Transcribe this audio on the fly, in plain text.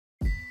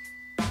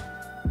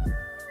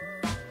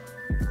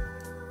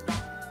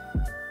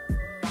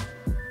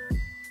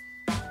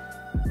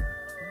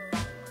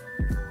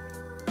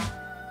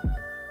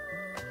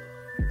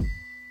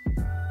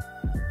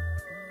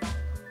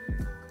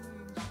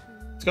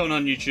What's going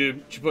on YouTube?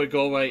 It's your boy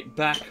Galway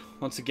back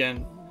once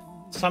again.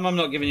 This time I'm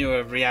not giving you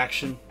a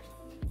reaction.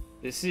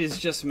 This is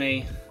just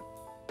me.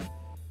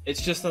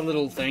 It's just a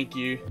little thank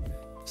you.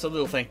 It's a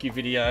little thank you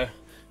video.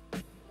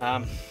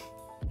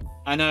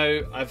 I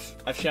know I've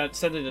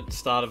said it at the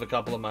start of a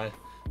couple of my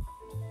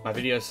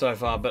videos so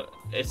far, but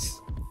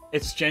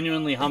it's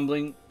genuinely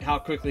humbling how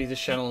quickly this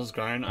channel has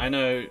grown. I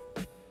know,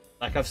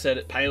 like I've said,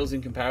 it pales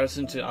in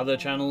comparison to other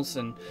channels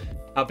and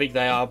how big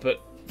they are,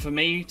 but for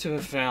me to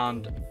have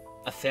found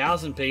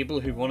 1,000 people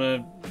who want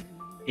to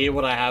hear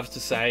what I have to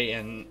say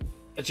and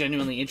are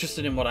genuinely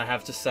interested in what I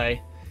have to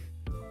say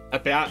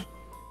about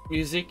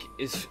music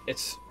it's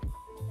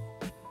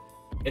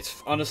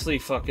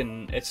honestly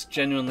it's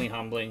genuinely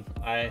humbling.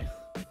 I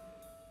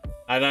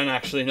don't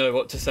actually know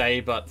what to say,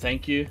 but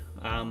thank you.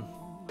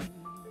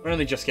 We're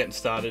only just getting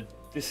started.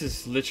 This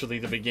is literally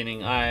the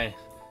beginning. I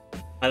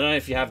don't know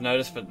if you have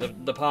noticed,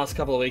 but the past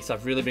couple of weeks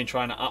I've really been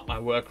trying to up my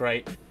work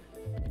rate.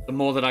 The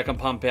more that I can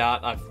pump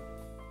out,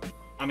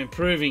 I'm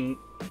improving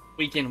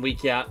week in,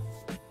 week out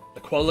the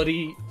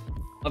quality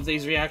of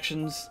these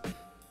reactions.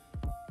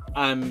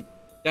 I'm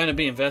going to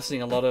be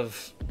investing a lot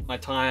of my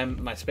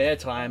time, my spare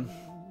time,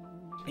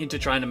 into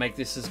trying to make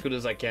this as good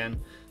as I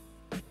can.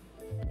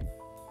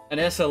 An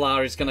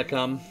SLR is going to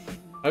come,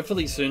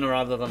 hopefully sooner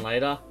rather than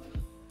later.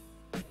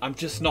 I'm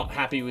just not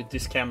happy with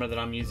this camera that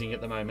I'm using at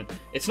the moment.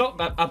 It's not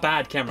a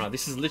bad camera.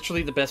 This is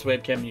literally the best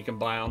webcam you can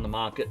buy on the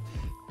market.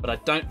 But I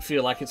don't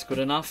feel like it's good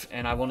enough,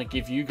 and I want to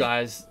give you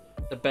guys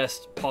the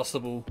best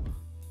possible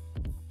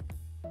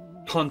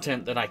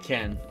content that I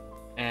can.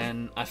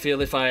 And I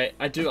feel if I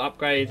do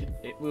upgrade,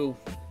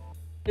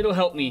 it'll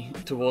help me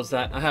towards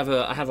that. I have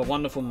a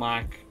wonderful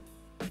mic.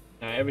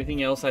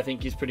 Everything else I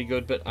think is pretty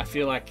good, but I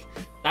feel like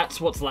that's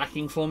what's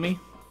lacking for me.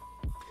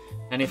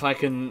 And if I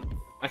can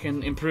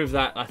improve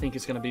that, I think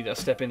it's going to be a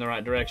step in the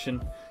right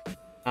direction.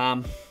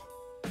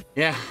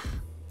 Yeah.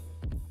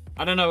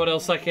 I don't know what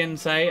else I can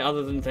say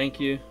other than thank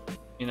you.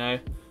 You know,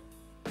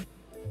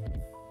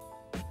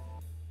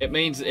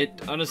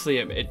 honestly,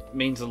 it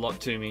means a lot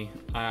to me.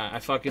 I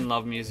fucking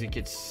love music.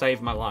 It's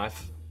saved my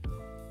life.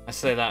 I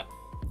say that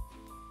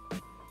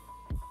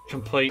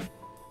complete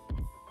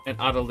and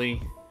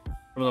utterly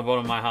from the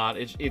bottom of my heart.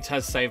 It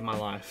has saved my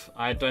life.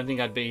 I don't think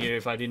I'd be here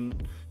if I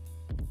didn't.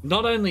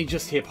 Not only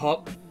just hip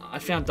hop, I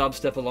found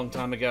dubstep a long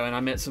time ago, and I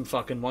met some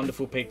fucking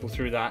wonderful people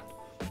through that.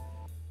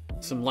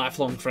 Some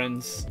lifelong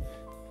friends.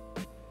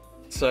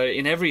 So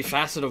in every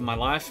facet of my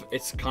life,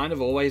 it's kind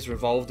of always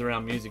revolved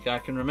around music. I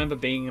can remember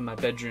being in my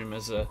bedroom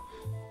as a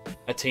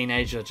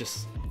teenager,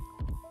 just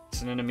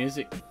listening to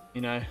music,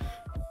 you know.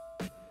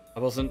 I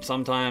wasn't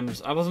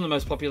the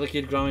most popular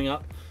kid growing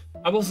up.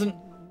 I wasn't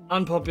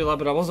unpopular,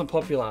 but I wasn't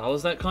popular. I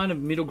was that kind of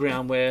middle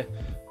ground where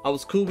I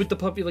was cool with the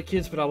popular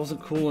kids, but I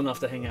wasn't cool enough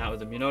to hang out with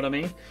them, you know what I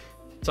mean?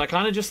 So I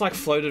kind of just like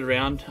floated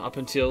around up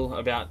until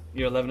about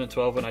year 11 and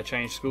 12 when I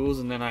changed schools,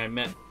 and then I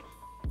met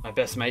my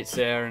best mates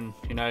there, and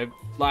you know,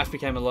 life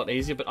became a lot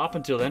easier. But up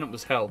until then it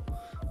was hell.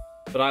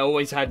 But I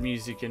always had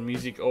music, and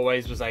music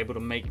always was able to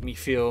make me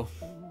feel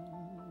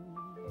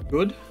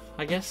good,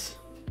 I guess.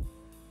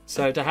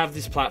 So to have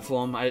this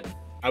platform, I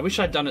wish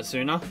I'd done it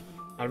sooner.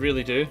 I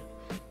really do.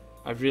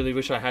 I really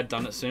wish I had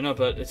done it sooner,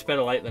 but it's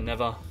better late than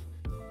never.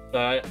 So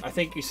I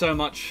thank you so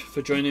much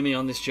for joining me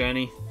on this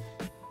journey.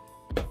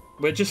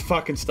 We're just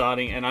fucking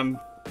starting, and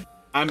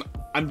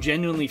I'm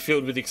genuinely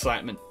filled with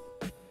excitement.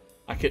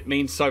 Like, it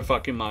means so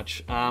fucking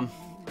much. But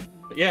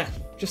yeah,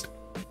 just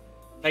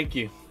thank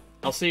you.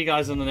 I'll see you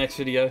guys in the next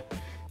video,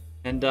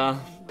 and we'll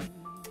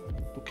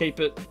keep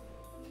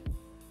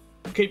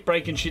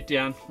breaking shit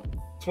down.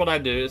 It's what I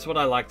do. It's what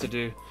I like to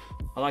do.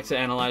 I like to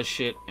analyze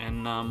shit,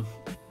 and I'm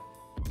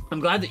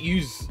glad that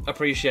you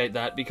appreciate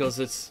that,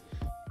 because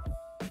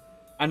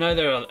I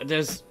know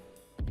there's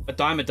a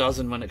dime a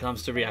dozen when it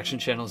comes to reaction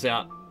channels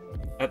out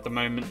at the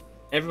moment.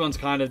 Everyone's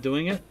kind of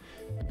doing it.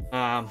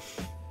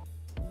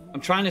 I'm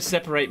trying to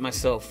separate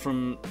myself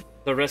from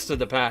the rest of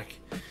the pack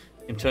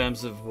in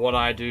terms of what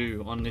I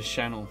do on this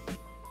channel.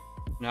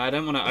 You know, I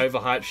don't want to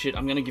overhype shit.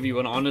 I'm going to give you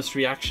an honest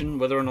reaction,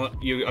 whether or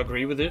not you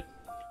agree with it.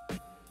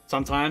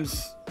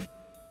 Sometimes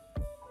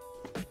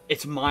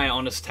it's my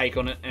honest take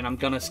on it, and I'm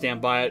going to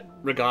stand by it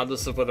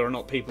regardless of whether or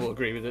not people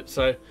agree with it.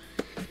 So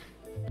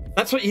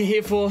that's what you're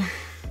here for.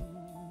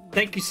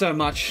 Thank you so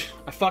much.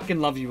 I fucking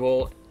love you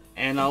all,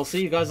 and I'll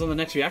see you guys on the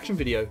next reaction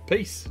video.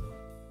 Peace.